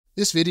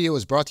This video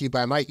is brought to you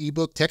by my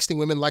ebook, Texting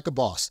Women Like a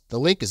Boss. The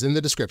link is in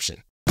the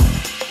description.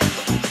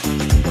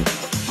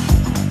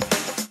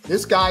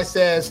 This guy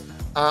says,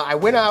 I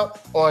went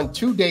out on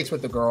 2 dates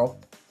with the girl,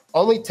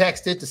 only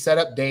texted to set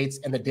up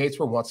dates, and the dates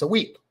were once a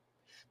week.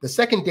 The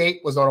second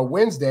date was on a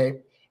Wednesday,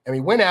 and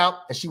we went out,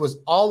 and she was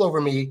all over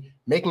me,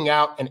 making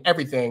out and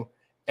everything,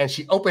 and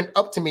she opened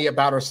up to me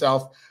about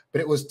herself,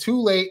 but it was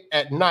too late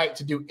at night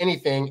to do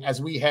anything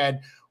as we had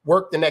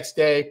work the next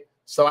day,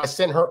 so I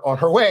sent her on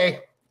her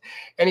way,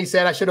 and he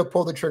said I should have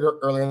pulled the trigger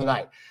earlier in the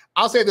night.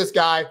 I'll say this,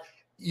 guy,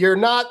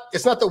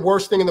 it's not the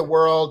worst thing in the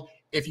world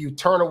if you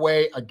turn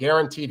away a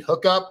guaranteed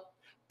hookup,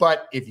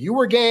 but if you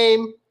were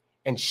game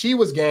and she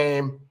was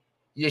game,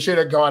 you should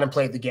have gone and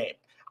played the game.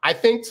 I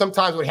think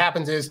sometimes what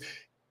happens is,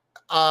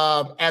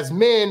 as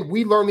men,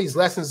 we learn these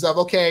lessons of,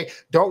 okay,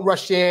 don't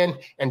rush in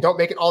and don't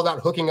make it all about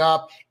hooking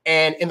up.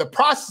 And in the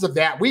process of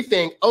that, we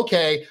think,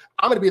 okay,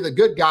 I'm going to be the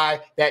good guy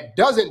that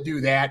doesn't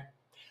do that.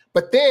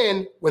 But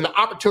then when the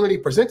opportunity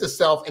presents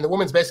itself and the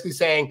woman's basically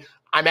saying,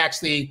 I'm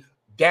actually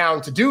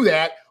down to do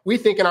that, we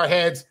think in our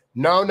heads,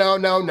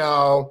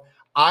 no.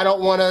 I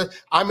don't want to,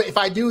 if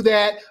I do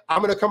that,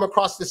 I'm going to come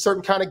across this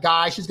certain kind of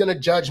guy. She's going to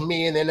judge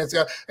me.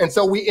 And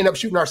so we end up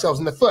shooting ourselves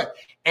in the foot.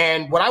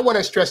 And what I want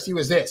to stress to you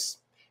is this,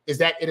 is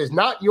that it is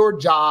not your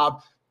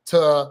job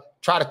to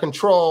try to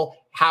control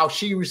how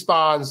she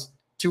responds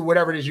to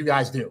whatever it is you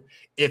guys do.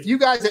 If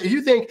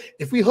you think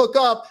if we hook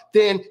up,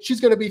 then she's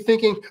going to be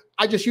thinking,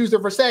 I just used her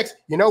for sex.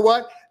 You know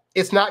what?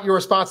 It's not your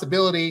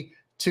responsibility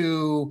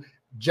to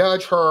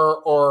judge her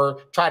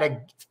or try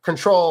to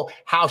control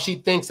how she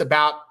thinks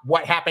about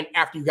what happened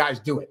after you guys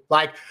do it.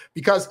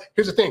 Because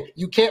here's the thing,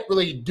 you can't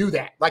really do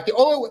that. For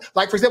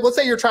example, let's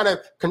say you're trying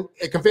to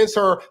convince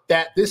her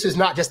that this is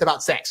not just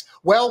about sex.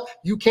 Well,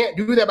 you can't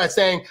do that by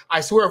saying,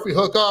 I swear if we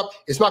hook up,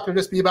 it's not going to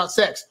just be about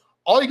sex.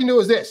 All you can do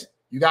is this.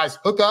 You guys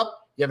hook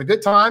up, you have a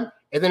good time,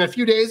 and then in a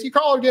few days, you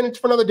call her again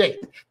for another date.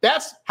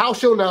 That's how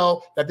she'll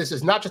know that this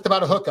is not just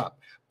about a hookup.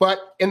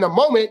 But in the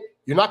moment,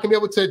 you're not going to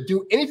be able to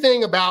do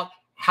anything about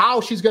how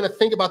she's going to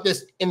think about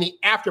this in the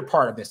after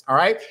part of this, all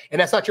right?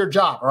 And that's not your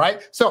job, all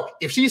right? So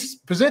if she's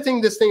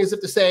presenting this thing as if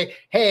to say,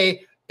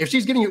 hey, if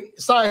she's giving you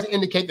signs to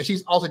indicate that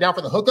she's also down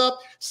for the hookup,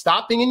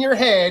 stop being in your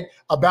head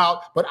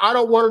about, but I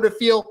don't want her to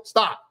feel,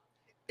 stop.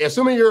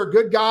 Assuming you're a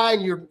good guy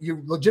and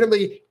you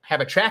legitimately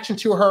have attraction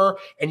to her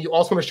and you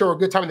also want to show her a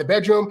good time in the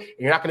bedroom and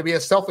you're not going to be a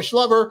selfish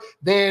lover,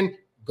 then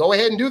go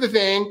ahead and do the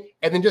thing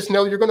and then just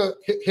know you're going to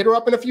hit her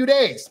up in a few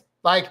days.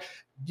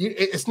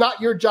 It's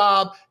not your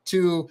job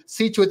to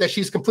see to it that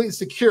she's completely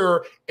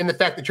secure in the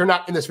fact that you're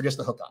not in this for just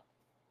a hookup.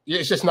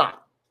 It's just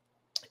not.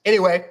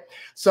 Anyway,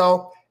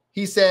 so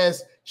he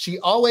says, she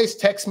always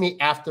texts me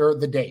after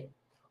the date.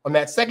 On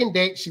that second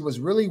date, she was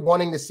really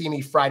wanting to see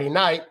me Friday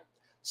night,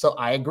 so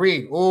I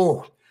agreed.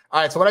 Ooh. All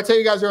right, so what I tell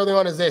you guys early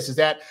on is this, is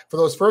that for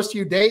those first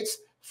few dates,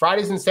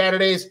 Fridays and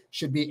Saturdays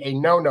should be a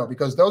no-no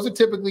because those are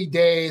typically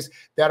days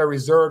that are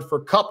reserved for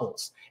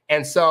couples.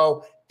 And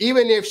so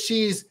even if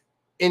she's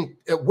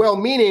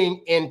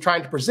well-meaning in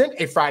trying to present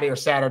a Friday or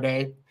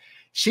Saturday,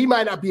 she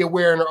might not be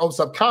aware in her own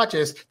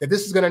subconscious that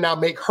this is going to now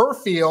make her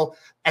feel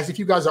as if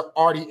you guys are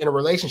already in a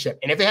relationship.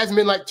 And if it hasn't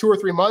been 2 or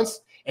 3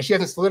 months and she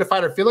hasn't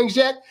solidified her feelings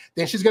yet,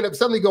 then she's going to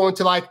suddenly go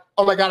into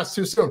oh my God, it's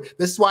too soon.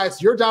 This is why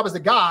it's your job as a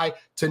guy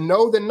to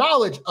know the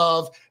knowledge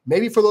of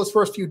maybe for those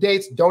first few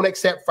dates, don't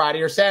accept Friday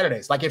or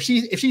Saturdays. If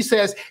she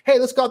says, hey,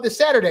 let's go out this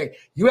Saturday,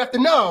 you have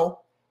to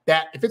know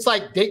that if it's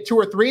date 2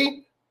 or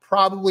 3,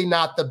 probably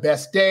not the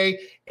best day.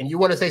 And you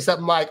want to say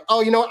something like,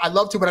 oh, you know what? I'd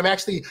love to, but I'm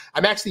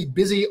actually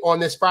busy on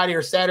this Friday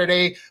or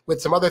Saturday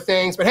with some other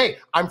things. But hey,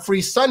 I'm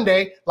free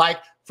Sunday.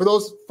 For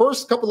those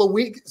first couple of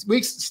weeks,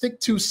 stick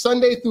to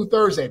Sunday through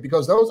Thursday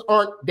because those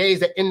aren't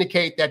days that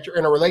indicate that you're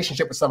in a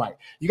relationship with somebody.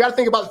 You got to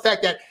think about the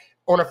fact that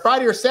on a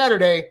Friday or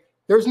Saturday,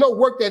 there's no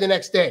work day the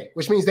next day,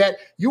 which means that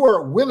you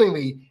are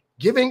willingly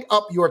giving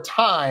up your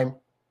time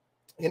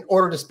in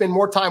order to spend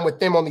more time with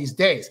them on these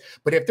days.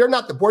 But if they're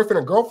not the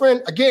boyfriend or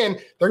girlfriend, again,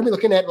 they're gonna be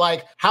looking at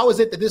how is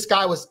it that this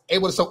guy was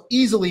able to so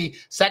easily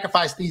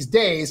sacrifice these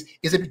days?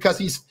 Is it because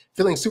he's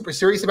feeling super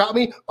serious about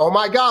me? Oh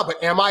my God,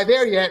 but am I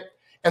there yet?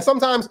 And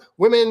sometimes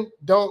women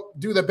don't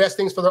do the best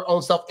things for their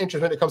own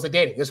self-interest when it comes to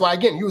dating. That's why,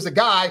 again, you as a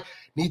guy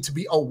need to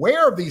be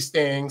aware of these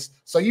things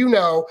so you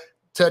know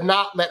to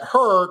not let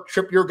her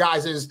trip your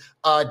guys'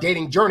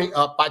 dating journey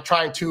up by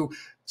trying to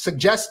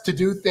suggest to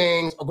do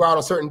things or go out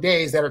on certain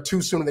days that are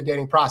too soon in the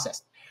dating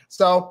process.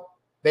 So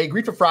they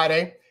agreed for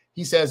Friday.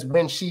 He says,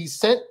 when she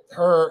sent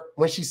her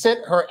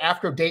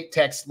after date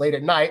text late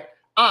at night,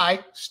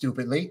 I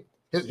stupidly,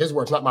 his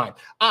words, not mine,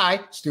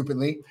 I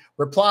stupidly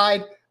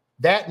replied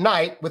that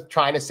night with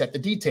trying to set the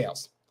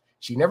details.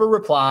 She never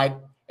replied.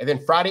 And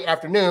then Friday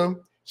afternoon,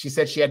 she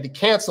said she had to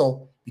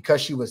cancel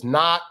because she was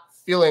not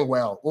feeling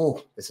well. Ooh,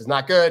 this is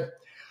not good.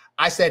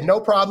 I said, no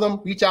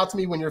problem. Reach out to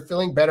me when you're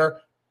feeling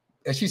better.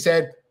 And she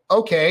said,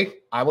 okay,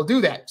 I will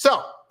do that.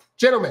 So,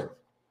 gentlemen,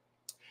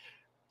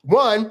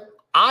 one,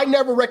 I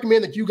never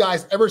recommend that you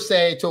guys ever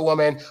say to a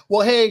woman,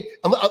 well, hey,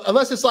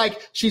 unless it's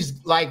like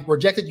she's like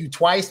rejected you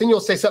twice, then you'll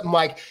say something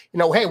like,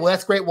 hey, well,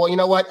 that's great. Well, you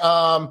know what?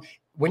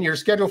 When your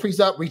schedule frees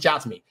up, reach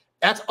out to me.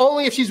 That's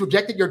only if she's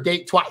rejected your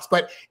date twice.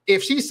 But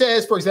if she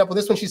says, for example,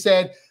 this one, she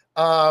said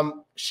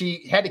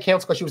she had to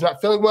cancel because she was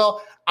not feeling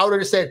well, I would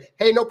have just said,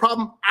 hey, no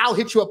problem. I'll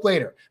hit you up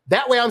later.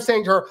 That way I'm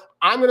saying to her,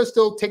 I'm going to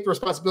still take the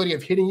responsibility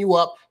of hitting you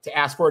up to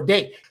ask for a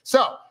date.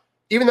 So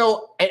even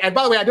though, and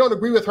by the way, I don't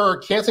agree with her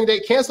canceling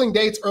date. Canceling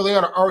dates early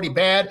on are already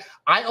bad.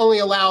 I only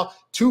allow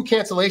 2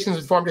 cancellations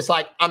before I'm just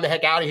like, I'm the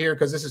heck out of here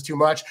because this is too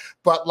much.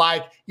 But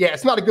like, yeah,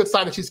 it's not a good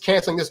sign that she's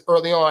canceling this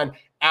early on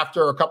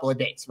after a couple of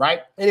dates,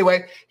 right?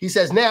 Anyway, he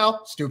says now,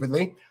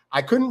 stupidly,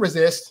 I couldn't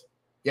resist.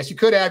 Yes, you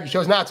could have. You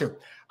chose not to.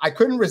 I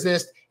couldn't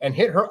resist and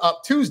hit her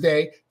up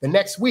Tuesday the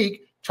next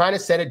week trying to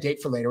set a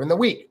date for later in the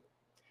week.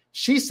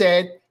 She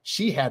said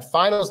she had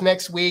finals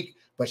next week,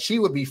 but she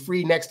would be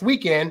free next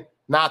weekend,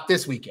 not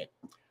this weekend.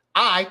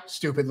 I,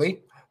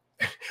 stupidly,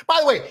 by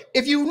the way,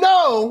 if you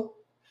know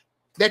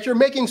that you're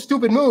making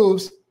stupid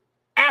moves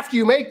after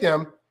you make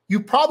them, you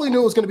probably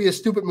knew it was going to be a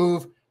stupid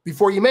move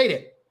before you made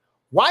it.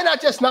 Why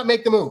not just not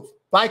make the move?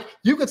 Like,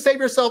 you could save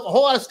yourself a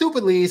whole lot of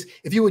stupid leads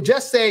if you would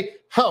just say,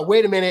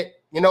 wait a minute,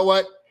 you know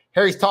what?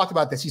 Harry's talked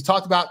about this. He's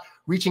talked about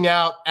reaching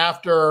out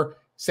after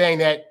saying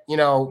that,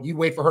 you'd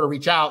wait for her to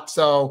reach out.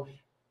 So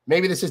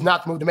maybe this is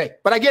not the move to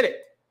make. But I get it.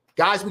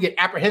 Guys, we get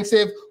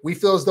apprehensive. We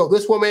feel as though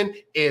this woman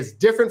is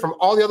different from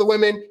all the other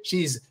women.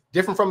 She's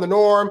different from the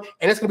norm.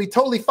 And it's going to be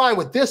totally fine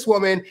with this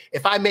woman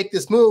if I make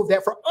this move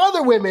that for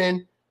other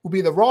women will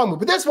be the wrong move.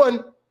 But this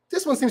one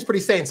seems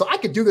pretty sane. So I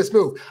could do this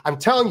move. I'm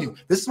telling you,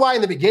 this is why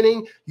in the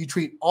beginning, you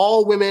treat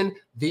all women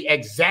the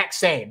exact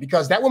same,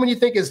 because that woman you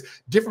think is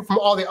different from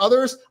all the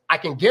others, I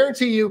can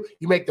guarantee you,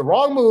 you make the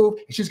wrong move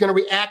and she's going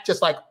to react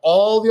just like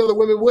all the other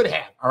women would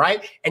have. All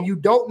right. And you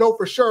don't know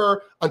for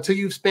sure until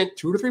you've spent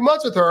 2 to 3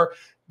 months with her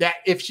that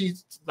if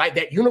she's like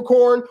that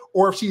unicorn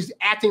or if she's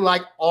acting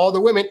like all the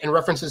women in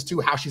references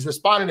to how she's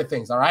responding to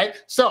things. All right.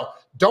 So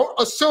don't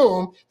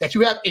assume that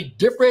you have a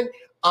different,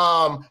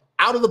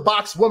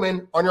 out-of-the-box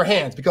woman on your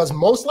hands, because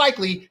most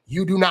likely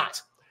you do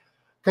not.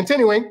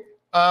 Continuing,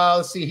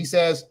 let's see, he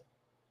says,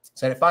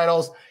 said at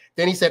finals.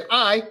 Then he said,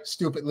 I,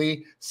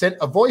 stupidly, sent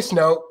a voice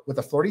note with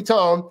a flirty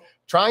tone,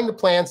 trying to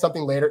plan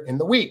something later in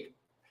the week.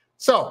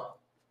 So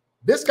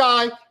this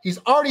guy, he's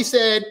already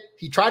said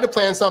he tried to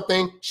plan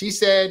something. She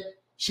said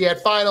she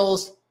had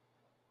finals.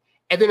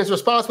 And then his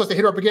response was to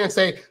hit her up again and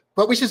say,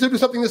 but we should still do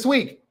something this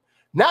week.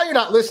 Now you're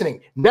not listening.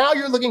 Now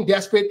you're looking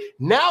desperate.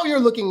 Now you're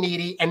looking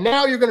needy. And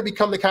now you're going to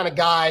become the kind of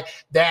guy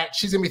that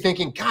she's going to be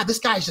thinking, God, this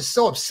guy is just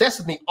so obsessed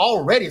with me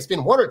already. It's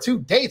been 1 or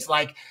 2 dates.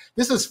 Like,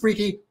 this is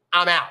freaky.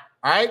 I'm out.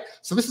 All right.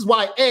 So this is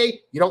why, A,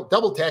 you don't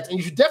double text, and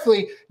you should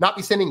definitely not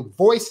be sending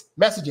voice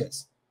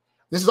messages.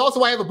 This is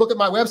also why I have a book at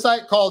my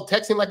website called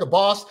Texting Like a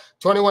Boss,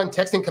 21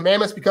 Texting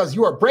Commandments, because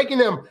you are breaking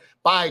them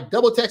by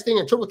double texting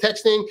and triple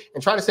texting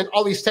and trying to send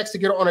all these texts to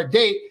get her on a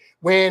date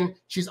when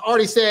she's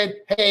already said,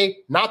 hey,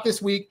 not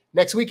this week,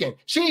 next weekend.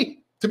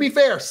 She, to be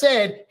fair,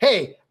 said,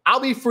 hey, I'll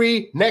be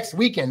free next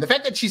weekend. The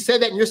fact that she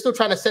said that and you're still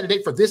trying to set a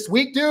date for this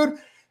week, dude,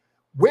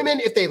 women,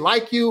 if they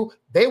like you,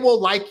 they will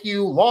like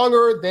you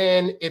longer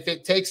than if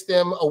it takes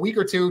them a week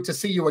or 2 to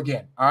see you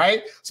again, all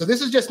right? So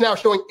this is just now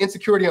showing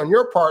insecurity on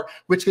your part,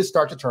 which could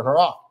start to turn her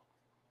off.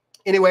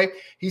 Anyway,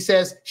 she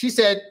said,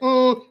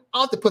 I'll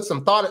have to put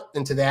some thought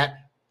into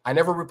that. I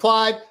never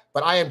replied,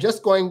 but I am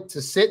just going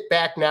to sit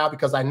back now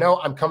because I know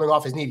I'm coming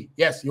off as needy.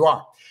 Yes, you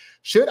are.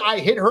 Should I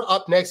hit her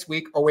up next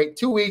week or wait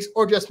 2 weeks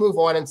or just move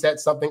on and set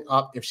something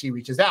up if she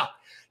reaches out?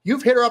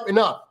 You've hit her up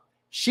enough.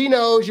 She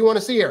knows you want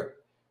to see her.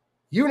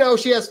 You know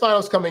she has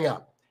finals coming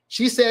up.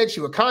 She said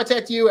she would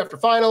contact you after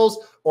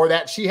finals or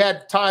that she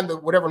had time to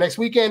whatever next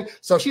weekend.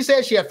 So she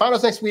said she had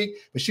finals next week,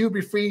 but she would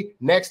be free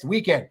next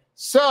weekend.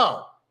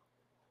 So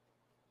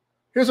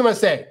here's what I'm going to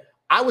say.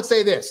 I would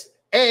say this.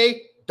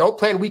 A, don't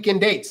plan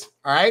weekend dates,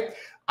 all right?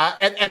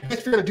 And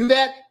if you're going to do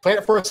that, plan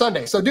it for a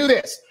Sunday. So do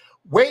this.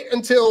 Wait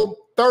until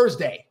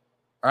Thursday,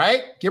 all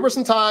right? Give her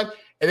some time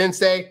and then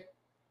say,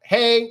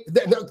 hey,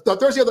 the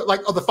Thursday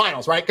of the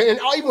finals, right? And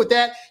even with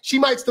that, she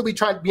might still be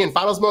trying to be in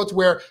finals mode to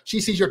where she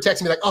sees your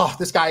text and be like, oh,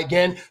 this guy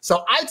again.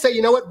 So I'd say,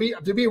 you know what,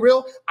 to be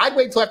real, I'd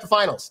wait until after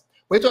finals.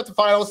 Wait till after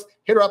finals,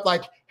 hit her up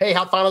like, hey,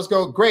 how'd finals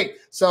go? Great.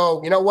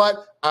 So you know what?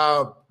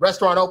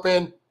 Restaurant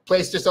open,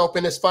 place just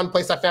opened, this fun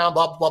place I found,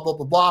 blah, blah, blah,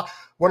 blah, blah.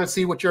 Want to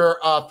see what your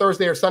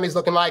Thursday or Sunday's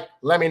looking like?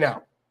 Let me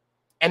know.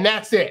 And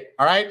that's it,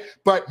 all right?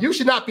 But you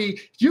should not be,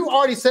 you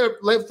already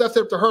left it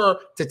up to her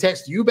to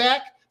text you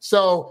back.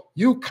 So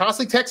you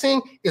constantly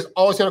texting is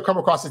always going to come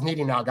across as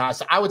needy now, guys.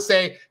 So I would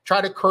say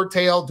try to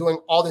curtail doing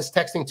all this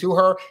texting to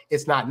her.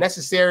 It's not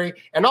necessary.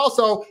 And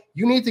also,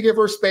 you need to give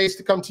her space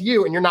to come to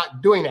you, and you're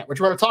not doing that, which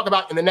we're going to talk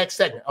about in the next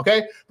segment,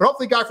 okay? But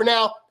hopefully, guys, for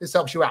now, this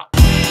helps you out.